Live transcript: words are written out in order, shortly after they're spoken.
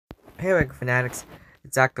Hey Lego Fanatics,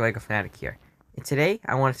 it's Zach The Lego Fanatic here. And today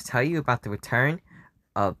I wanted to tell you about the return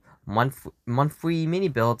of monthly mini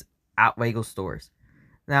builds at Lego stores.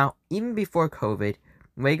 Now, even before COVID,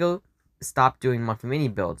 Lego stopped doing monthly mini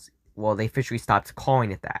builds. Well, they officially stopped calling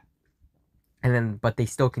it that. But they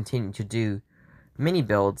still continue to do mini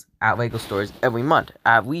builds at Lego stores every month,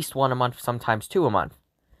 at least one a month, sometimes two a month.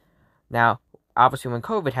 Now, obviously when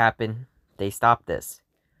COVID happened, they stopped this.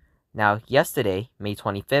 Now, yesterday, May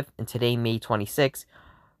 25th, and today, May 26th,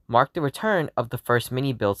 marked the return of the first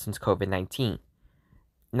mini build since COVID-19.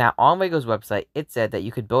 Now, on Lego's website, it said that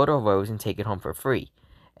you could build a rose and take it home for free.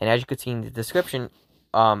 And as you could see in the description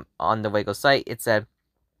on the Lego site, it said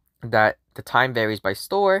that the time varies by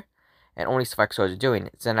store, and only select stores are doing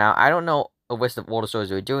it. So now, I don't know a list of all the stores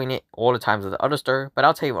that are doing it, all the times of the other store, but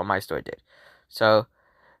I'll tell you what my store did. So,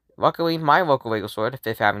 luckily, my local Lego store, the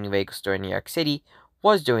 5th Avenue Lego store in New York City,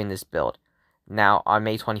 was doing this build. Now, on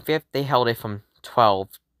May 25th, they held it from 12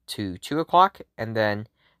 to 2 o'clock, and then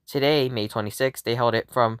today, May 26th, they held it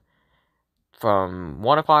from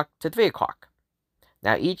 1 o'clock to 3 o'clock.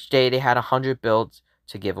 Now, each day, they had 100 builds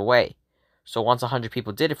to give away. So once 100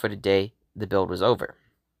 people did it for the day, the build was over.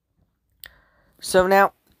 So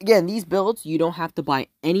now, again, these builds, you don't have to buy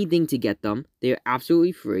anything to get them. They're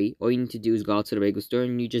absolutely free. All you need to do is go out to the Lego store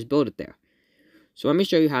and you just build it there. So let me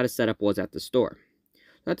show you how the setup was at the store.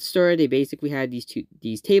 At the store, they basically had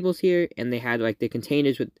these tables here, and they had like the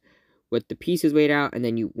containers with the pieces laid out. And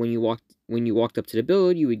then when you walked up to the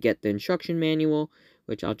build, you would get the instruction manual,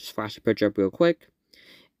 which I'll just flash a picture up real quick.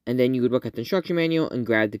 And then you would look at the instruction manual and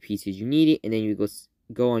grab the pieces you needed, and then you would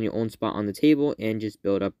go on your own spot on the table and just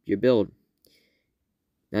build up your build.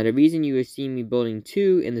 Now, the reason you are seeing me building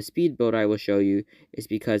two in the speed build I will show you is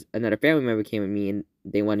because another family member came with me and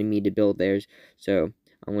they wanted me to build theirs. So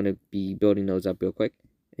I'm going to be building those up real quick,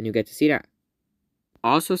 and you'll get to see that.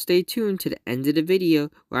 Also, stay tuned to the end of the video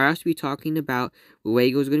where I'll be talking about what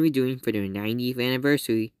Lego is going to be doing for their 90th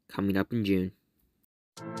anniversary coming up in June.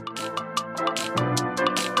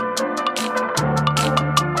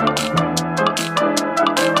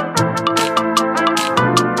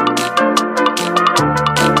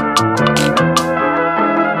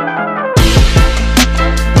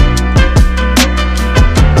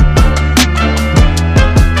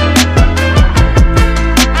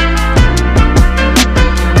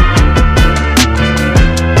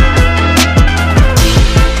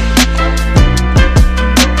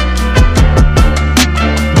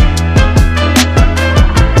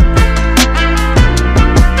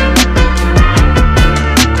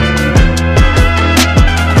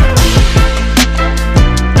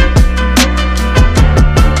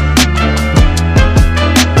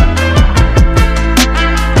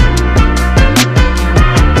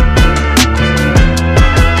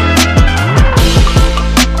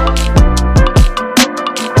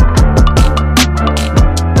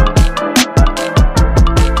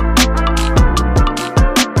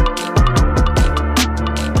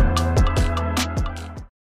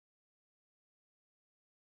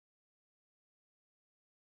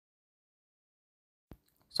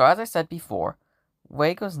 So as I said before,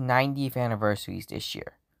 Lego's 90th anniversary is this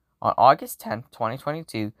year. On August 10th,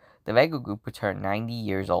 2022, the Lego Group will turn 90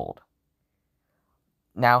 years old.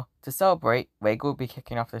 Now, to celebrate, Lego will be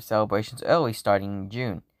kicking off their celebrations early starting in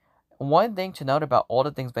June. One thing to note about all the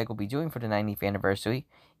things Lego will be doing for the 90th anniversary,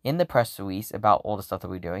 in the press release about all the stuff that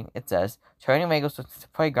we're doing, it says, turning Legos to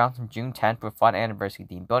playgrounds on June 10th with fun anniversary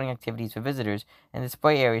themed building activities for visitors and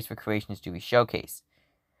display areas for creations to be showcased.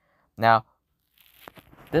 Now,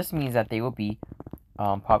 this means that they will be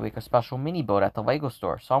probably like a special mini build at the Lego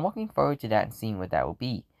store. So I'm looking forward to that and seeing what that will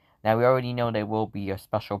be. Now, we already know there will be a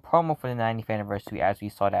special promo for the 90th anniversary as we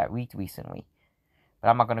saw that leaked recently. But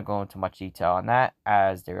I'm not going to go into much detail on that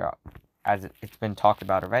as it's been talked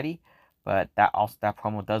about already. But that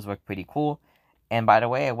promo does look pretty cool. And by the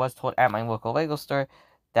way, I was told at my local Lego store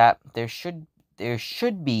that there should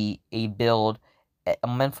be a build, a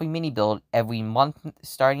monthly mini build every month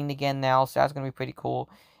starting again now, so that's gonna be pretty cool.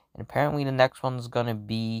 And apparently the next one's gonna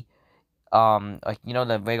be like, you know,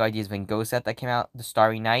 the Lego Ideas Van Gogh set that came out, the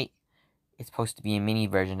Starry Night. It's supposed to be a mini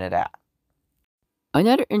version of that.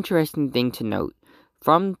 Another interesting thing to note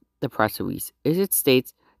from the press release is it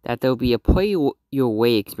states that there will be a play your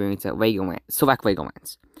way experience at select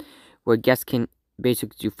Legolands, where guests can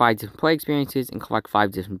basically do 5 different play experiences and collect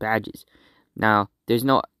 5 different badges. Now, there's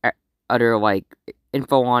no other like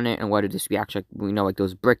info on it and whether this will be actually, we know, like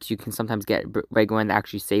those bricks you can sometimes get Legoland to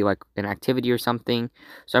actually say like an activity or something.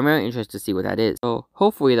 So I'm really interested to see what that is. So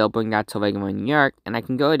hopefully they'll bring that to Legoland New York and I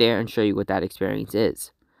can go there and show you what that experience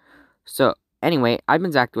is. So anyway, I've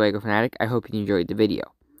been Zach The Lego Fanatic. I hope you enjoyed the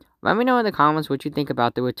video. Let me know in the comments what you think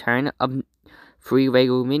about the return of free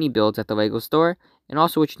Lego mini builds at the Lego store, and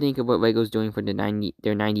also what you think of what Lego's doing for their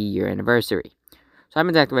 90-year anniversary. So I've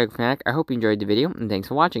been Zach The Lego Fanatic. I hope you enjoyed the video, and thanks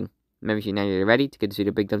for watching. Remember, if you're ready to get to see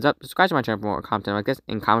the big thumbs up, subscribe to my channel for more content like this,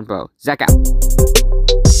 and comment below. Zach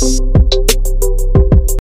out!